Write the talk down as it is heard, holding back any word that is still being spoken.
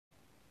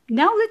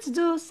Now let's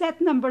do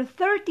set number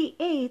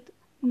 38,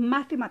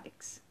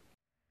 mathematics.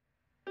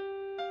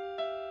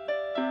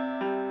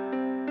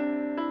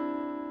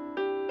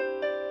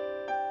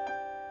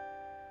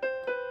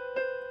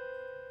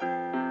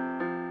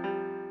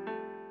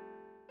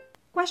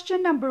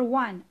 Question number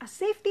 1. A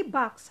safety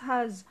box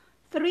has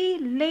 3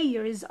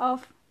 layers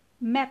of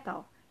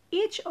metal,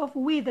 each of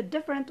with a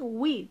different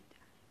width.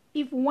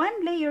 If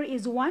one layer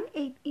is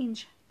 1/8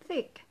 inch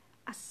thick,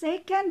 a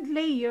second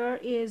layer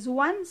is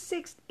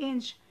 1/6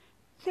 inch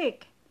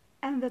thick,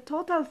 and the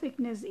total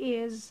thickness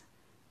is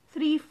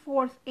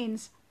 3/4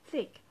 inch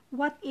thick.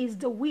 What is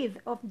the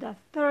width of the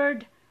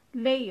third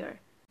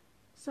layer?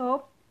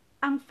 So,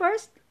 ang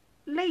first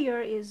layer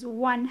is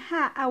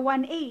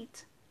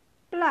 1/8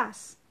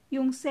 plus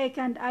yung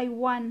second ay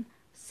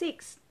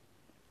 1/6.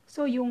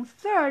 So, yung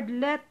third,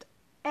 let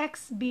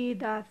x be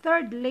the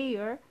third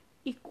layer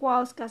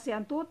equals, kasi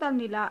ang total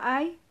nila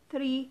ay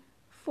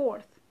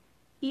 3/4.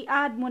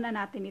 I-add muna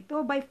natin ito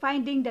by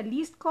finding the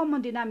least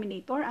common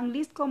denominator. Ang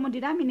least common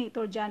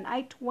denominator dyan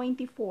ay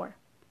 24.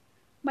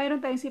 Mayroon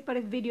tayong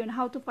separate video on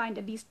how to find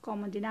the least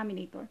common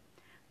denominator.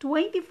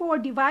 24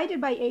 divided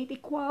by 8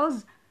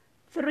 equals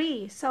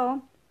 3.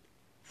 So,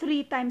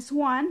 3 times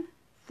 1,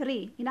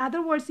 3. In other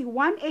words, si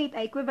 1/8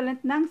 ay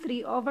equivalent ng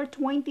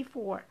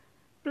 3/24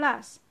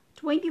 plus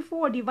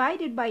 24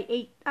 divided by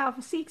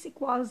 6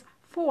 equals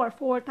 4.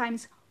 4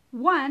 times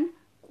 1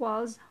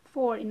 equals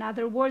 4. In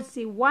other words,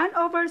 si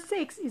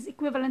 1/6 is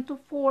equivalent to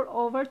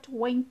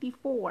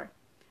 4/24.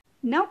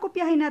 Now,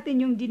 kopyahin natin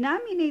yung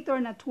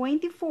denominator na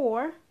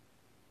 24.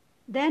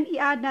 Then,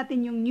 i-add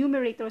natin yung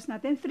numerators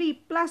natin.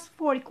 3 plus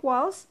 4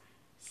 equals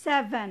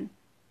 7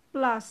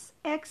 plus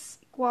x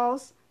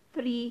equals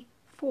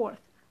 3/4.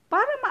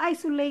 Para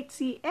ma-isolate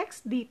si x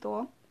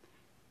dito,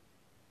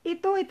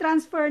 ito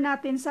i-transfer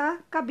natin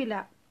sa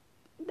kabila.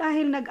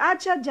 Dahil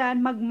nag-add siya dyan,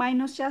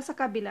 mag-minus siya sa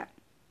kabila.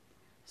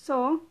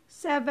 So,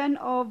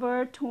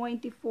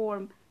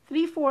 7/24.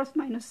 3/4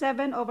 minus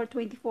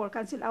 7/24.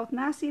 Cancel out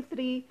na si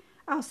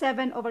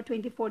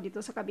 7/24 dito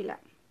sa kabila.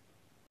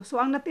 So,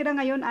 ang natira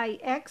ngayon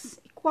ay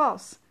x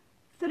equals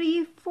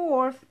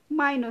 3/4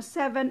 minus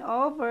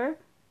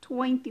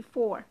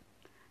 7/24.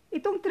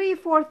 Itong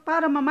 3/4,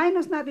 para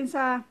ma-minus natin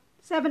sa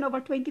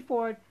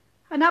 7/24,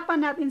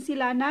 hanapan natin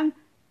sila ng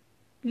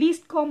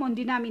least common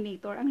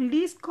denominator. Ang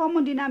least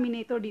common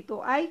denominator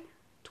dito ay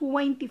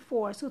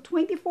 24. So,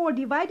 24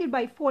 divided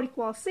by 4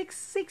 equals 6.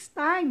 6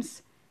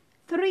 times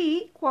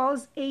 3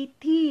 equals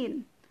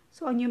 18.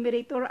 So, ang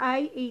numerator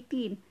ay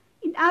 18.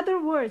 In other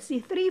words,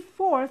 si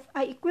 3/4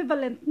 ay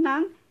equivalent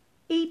ng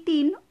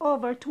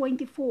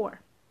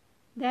 18/24.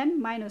 Then,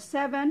 minus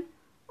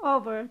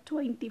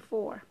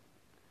 7/24.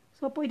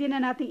 So, pwede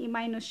na natin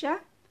i-minus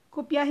siya.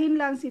 Kopyahin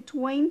lang si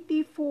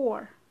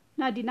 24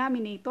 na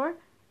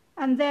denominator.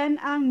 And then,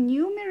 ang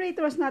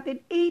numerators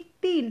natin,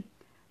 18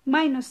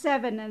 minus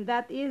 7, and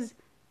that is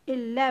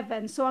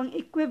 11. So, ang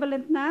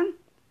equivalent ng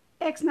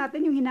x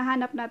natin, yung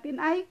hinahanap natin,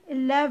 ay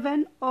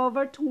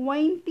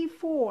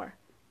 11/24.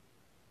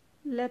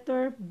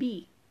 Letter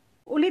B.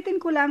 Ulitin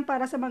ko lang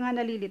para sa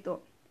mga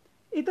nalilito.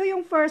 Ito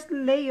yung first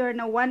layer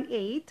na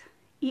 1/8.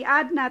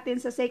 I-add natin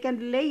sa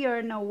second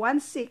layer na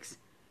 1/6.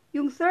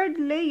 Yung third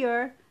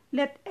layer,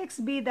 let x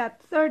be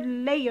that third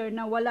layer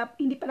na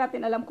hindi pa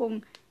natin alam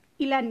kung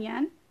ilan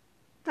yan.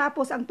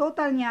 Tapos, ang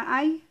total niya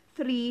ay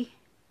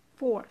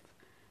 3/4.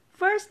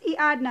 First,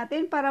 i-add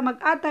natin. Para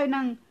mag-add tayo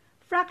ng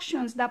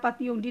fractions, dapat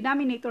yung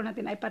denominator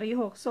natin ay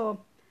pareho.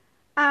 So,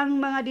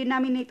 ang mga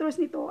denominators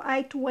nito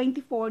ay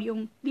 24,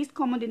 yung least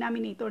common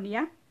denominator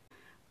niya.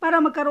 Para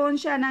magkaroon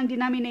siya ng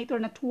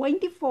denominator na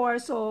 24,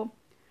 so,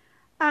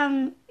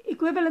 ang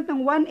equivalent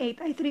ng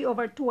 1/8 ay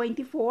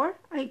 3/24.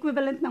 Ang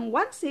equivalent ng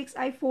 1/6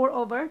 ay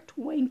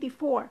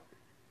 4/24.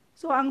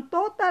 So, ang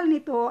total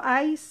nito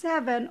ay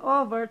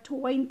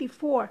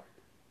 7/24.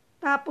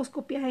 Tapos,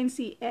 kopyahin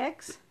si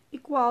x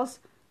equals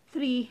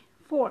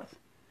 3/4.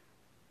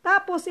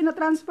 Tapos,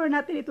 sinatransfer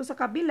natin ito sa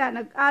kabila.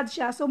 Nag-add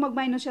siya, so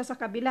mag-minus siya sa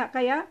kabila.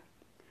 Kaya,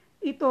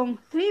 itong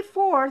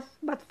 3/4,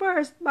 but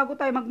first, bago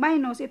tayo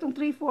mag-minus, itong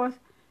 3/4,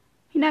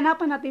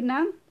 hinanapan natin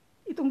ng,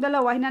 itong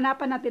dalawa,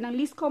 hinanapan natin ng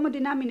least common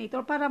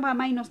denominator para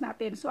ma-minus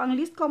natin. So, ang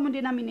least common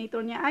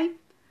denominator niya ay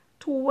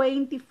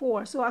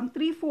 24. So, ang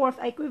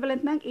 3/4 ay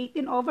equivalent ng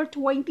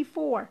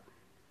 18/24.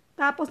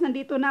 Tapos,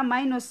 nandito na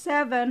minus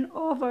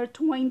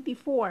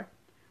 7/24.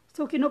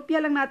 So,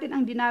 kinopya lang natin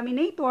ang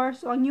denominator.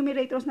 So, ang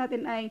numerators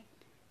natin ay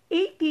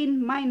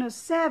 18 minus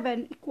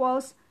 7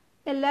 equals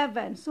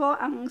 11. So,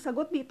 ang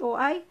sagot dito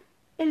ay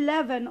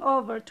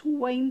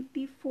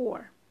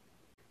 11/24.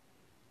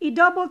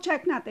 I-double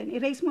check natin.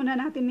 Erase muna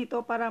natin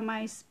nito para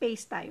may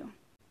space tayo.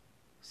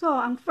 So,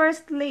 ang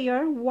first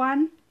layer,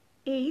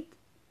 1/8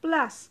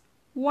 plus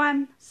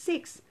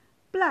 1/6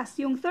 plus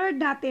yung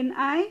third natin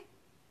ay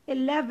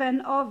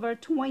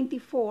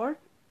 11/24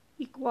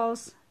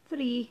 equals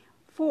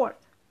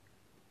 3/4.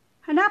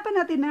 Hanapan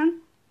natin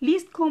ng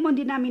least common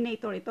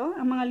denominator ito.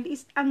 Ang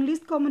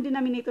least common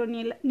denominator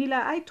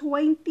nila ay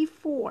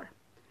 24.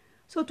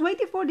 So,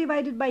 24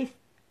 divided by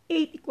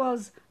 8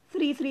 equals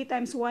 3. 3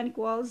 times 1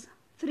 equals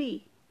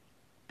 3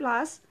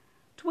 plus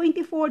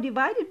 24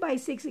 divided by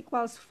 6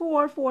 equals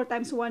 4. 4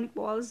 times 1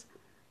 equals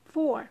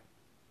 4.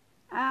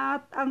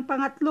 At ang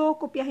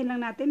pangatlo, kopyahin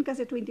lang natin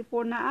kasi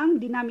 24 na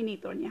ang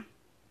denominator niya.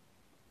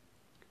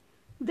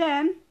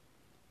 Then,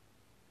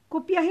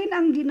 kopyahin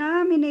ang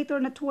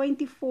denominator na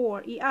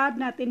 24. I-add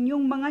natin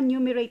yung mga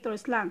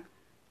numerators lang.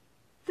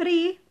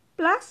 3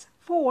 plus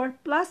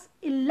 4 plus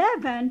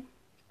 11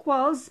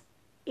 equals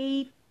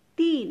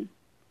 18.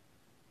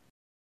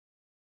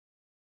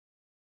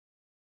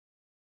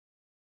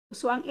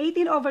 So, ang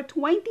 18 over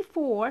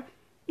 24,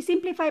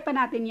 i-simplify pa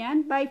natin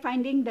yan by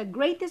finding the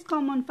greatest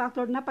common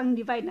factor na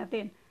pang-divide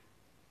natin.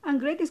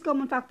 Ang greatest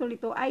common factor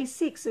nito ay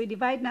 6. So,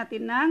 i-divide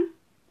natin ng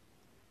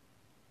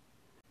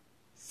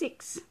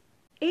 6.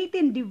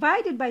 18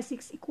 divided by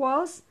 6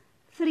 equals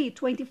 3.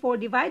 24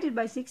 divided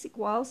by 6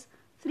 equals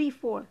 3,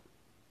 4.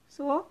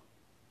 So,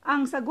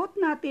 ang sagot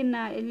natin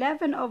na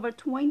 11 over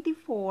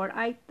 24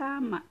 ay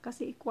tama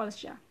kasi equal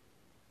siya.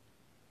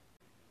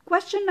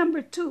 Question number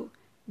 2.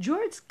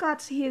 George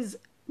cuts his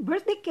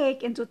birthday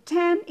cake into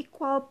 10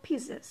 equal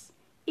pieces.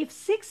 If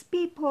 6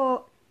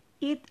 people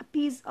eat a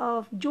piece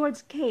of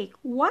George's cake,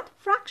 what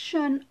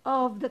fraction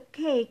of the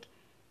cake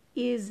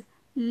is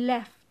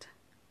left?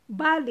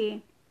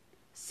 Bali,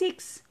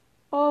 6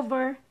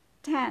 over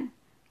 10.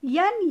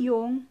 Yan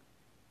yung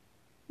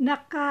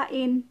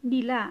nakain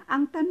nila.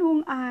 Ang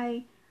tanong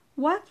ay,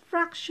 what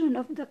fraction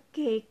of the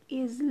cake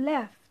is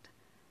left?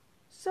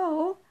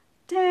 So,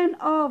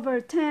 10 over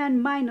 10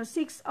 minus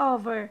 6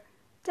 over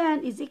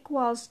 10 is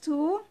equals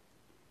to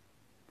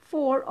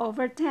 4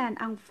 over 10.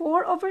 Ang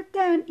 4 over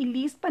 10,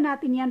 i-list pa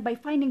natin yan by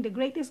finding the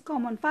greatest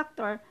common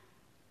factor,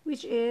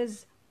 which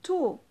is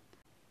 2.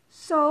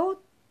 So,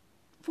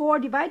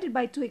 4 divided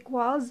by 2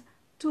 equals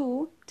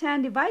 2.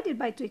 10 divided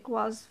by 2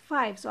 equals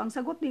 5. So, ang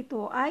sagot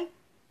dito ay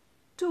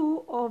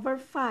 2 over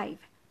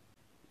 5.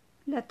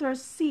 Letter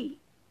C.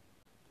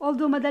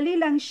 Although madali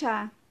lang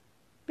siya,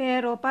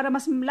 pero para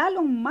mas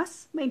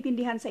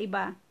maintindihan sa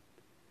iba,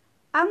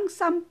 ang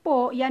 10,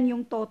 yan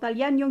yung total,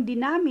 yan yung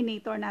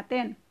denominator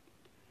natin.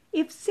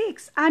 If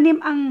 6,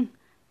 6 ang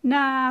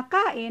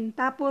nakain,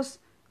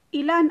 tapos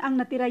ilan ang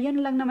natira,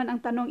 yan lang naman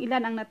ang tanong,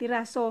 ilan ang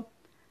natira. So,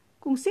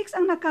 kung 6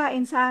 ang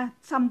nakain sa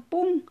 10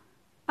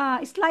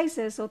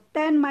 slices, so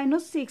 10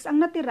 minus 6, ang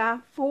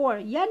natira,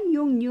 4. Yan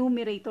yung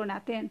numerator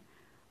natin.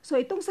 So,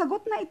 itong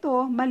sagot na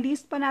ito,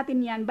 malist pa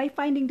natin yan by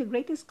finding the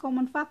greatest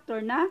common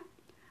factor na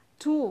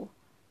 2.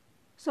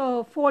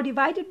 So, 4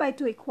 divided by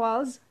 2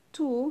 equals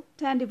 2.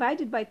 10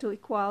 divided by 2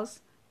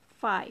 equals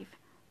 5.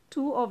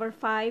 2 over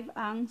 5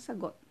 ang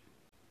sagot.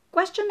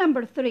 Question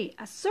number 3.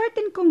 A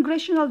certain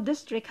congressional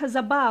district has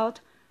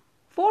about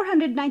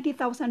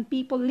 490,000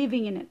 people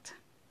living in it.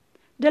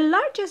 The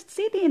largest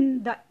city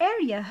in the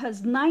area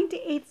has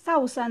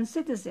 98,000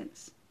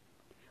 citizens,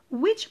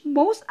 which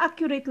most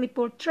accurately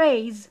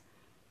portrays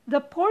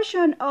the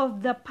portion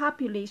of the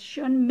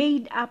population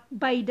made up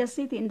by the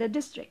city in the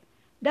district.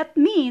 That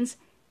means,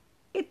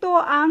 ito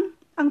ang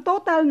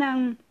total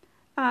ng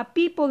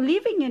people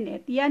living in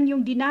it. Yan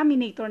yung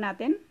denominator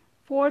natin,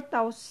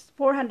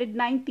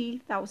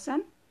 490,000.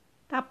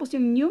 Tapos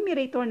yung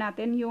numerator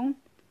natin, yung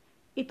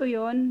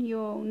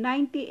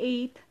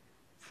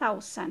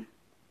 98,000.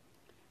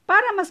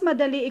 Para mas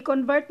madali,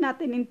 i-convert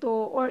natin into,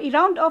 or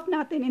i-round off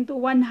natin into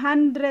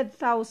 100,000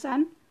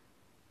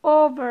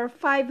 over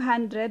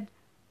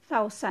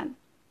 500,000.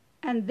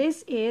 And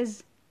this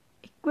is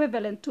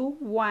equivalent to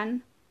 1/5.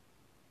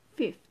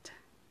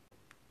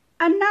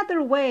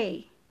 Another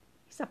way,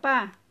 isa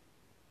pa,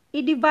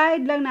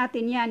 i-divide lang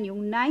natin yan,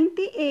 yung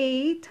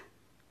 98,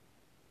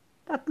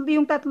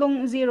 yung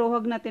tatlong zero,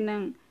 huwag natin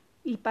ng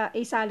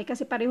isali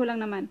kasi pareho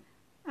lang naman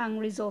ang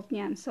result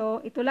niyan.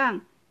 So, ito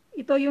lang.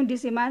 Ito yung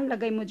decimal,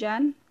 lagay mo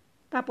dyan.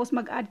 Tapos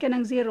mag-add ka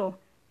ng 0.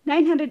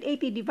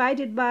 980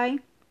 divided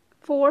by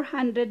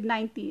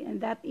 490.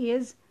 And that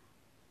is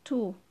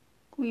 2.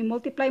 Kung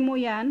i-multiply mo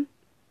yan,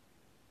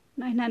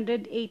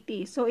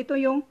 980. So, ito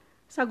yung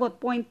sagot,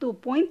 0.2.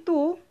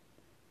 0.2,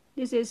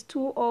 this is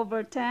 2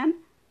 over 10.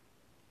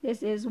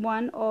 This is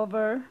 1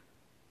 over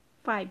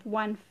 5,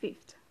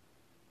 1/5.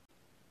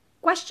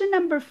 Question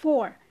number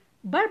 4.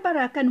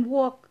 Barbara can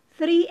walk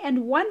 3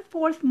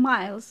 1/4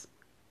 miles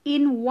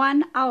in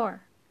 1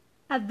 hour.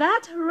 At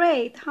that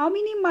rate, how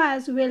many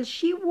miles will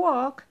she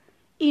walk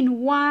in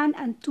 1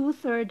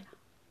 2/3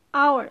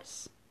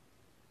 hours?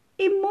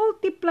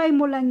 I-multiply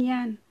mo lang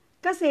yan.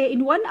 Kasi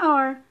in 1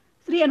 hour,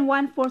 3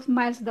 1/4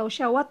 miles daw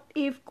siya. What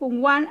if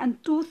kung 1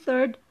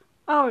 2/3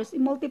 hours,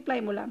 i-multiply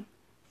mo lang.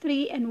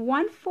 3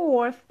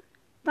 1/4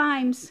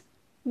 times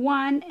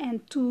 1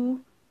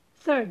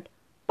 2/3.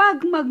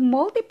 Pag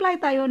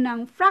mag-multiply tayo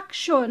ng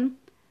fraction,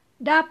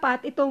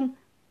 dapat itong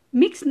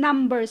mixed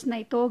numbers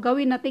na ito,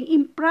 gawin nating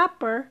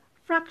improper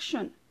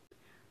fraction.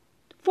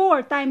 4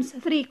 times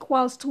 3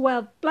 equals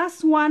 12 plus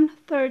 1,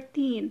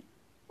 13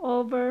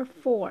 over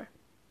 4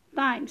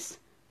 times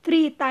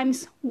 3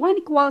 times 1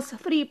 equals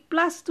 3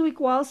 plus 2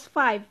 equals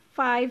 5,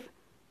 5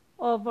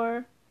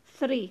 over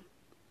 3.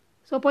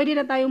 So, pwede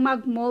na tayong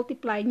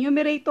mag-multiply.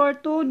 Numerator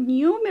to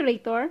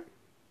numerator,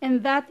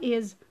 and that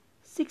is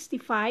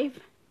 65.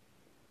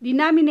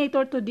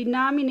 Denominator to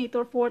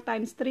denominator, 4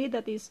 times 3,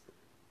 that is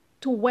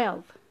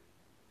 12.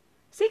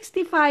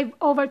 65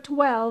 over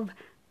 12,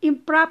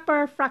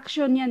 improper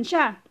fraction yan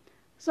siya.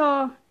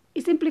 So,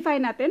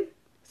 isimplify natin.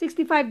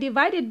 65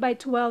 divided by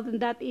 12, and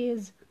that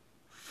is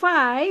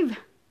 5.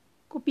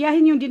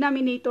 Kopyahin yung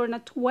denominator na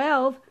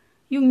 12.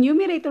 Yung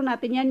numerator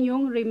natin yan,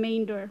 yung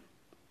remainder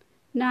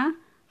na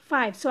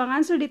 5. So, ang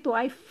answer dito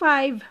ay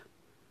 5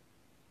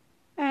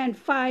 and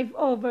 5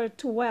 over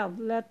 12.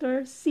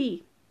 Letter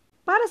C.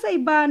 Para sa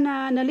iba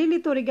na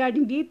nalilito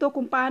regarding dito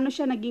kung paano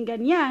siya naging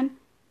ganyan,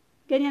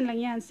 ganyan lang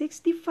yan.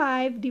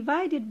 65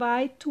 divided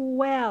by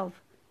 12.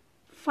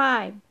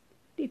 5.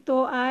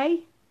 Ito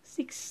ay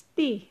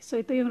 60.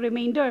 So, ito yung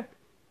remainder.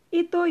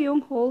 Ito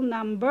yung whole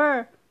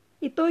number.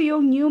 Ito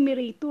yung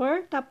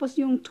numerator. Tapos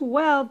yung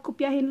 12,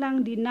 kopyahin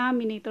lang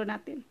denominator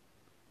natin.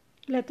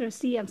 Letter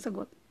C ang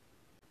sagot.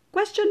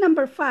 Question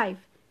number 5.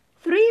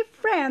 3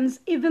 friends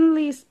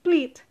evenly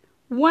split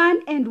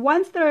 1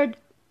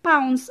 1/3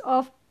 pounds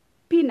of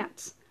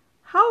peanuts.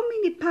 How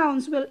many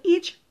pounds will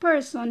each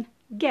person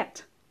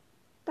get?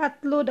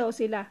 Tatlo daw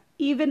sila.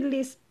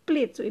 Evenly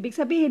split. So, ibig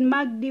sabihin,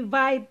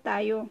 mag-divide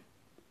tayo.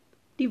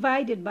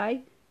 Divided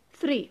by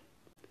 3.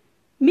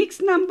 Mixed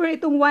number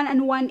itong 1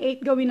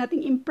 1/8. Gawin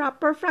nating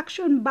improper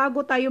fraction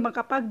bago tayo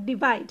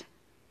makapag-divide.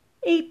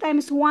 8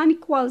 times 1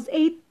 equals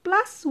 8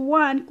 plus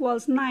 1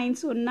 equals 9.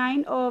 So,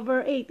 9 over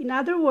 8. In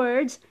other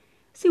words,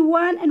 si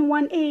 1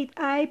 1/8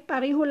 ay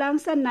pareho lang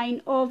sa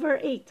 9 over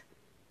 8.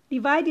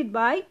 Divided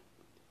by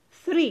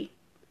 3.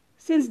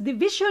 Since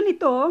division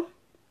ito,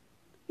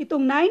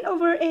 itong 9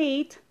 over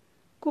 8,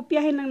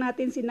 kopyahin lang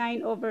natin si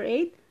 9 over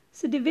 8.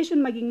 Sa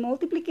division maging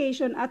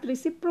multiplication at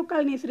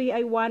reciprocal ni 3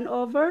 ay 1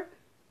 over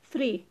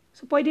 3.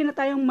 So, pwede na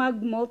tayong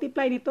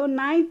mag-multiply nito.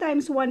 9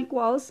 times 1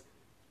 equals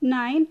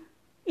 9.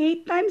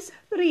 8 times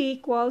 3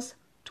 equals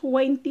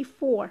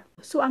 24.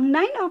 So, ang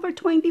 9 over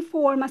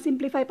 24,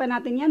 masimplify pa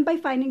natin yan by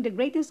finding the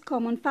greatest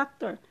common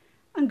factor.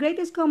 Ang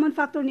greatest common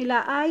factor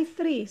nila ay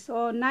 3.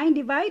 So, 9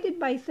 divided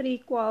by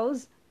 3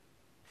 equals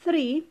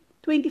 3.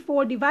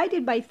 24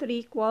 divided by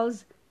 3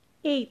 equals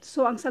 8.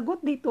 So, ang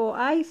sagot dito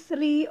ay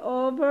 3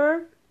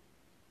 over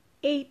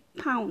 8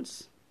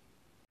 pounds.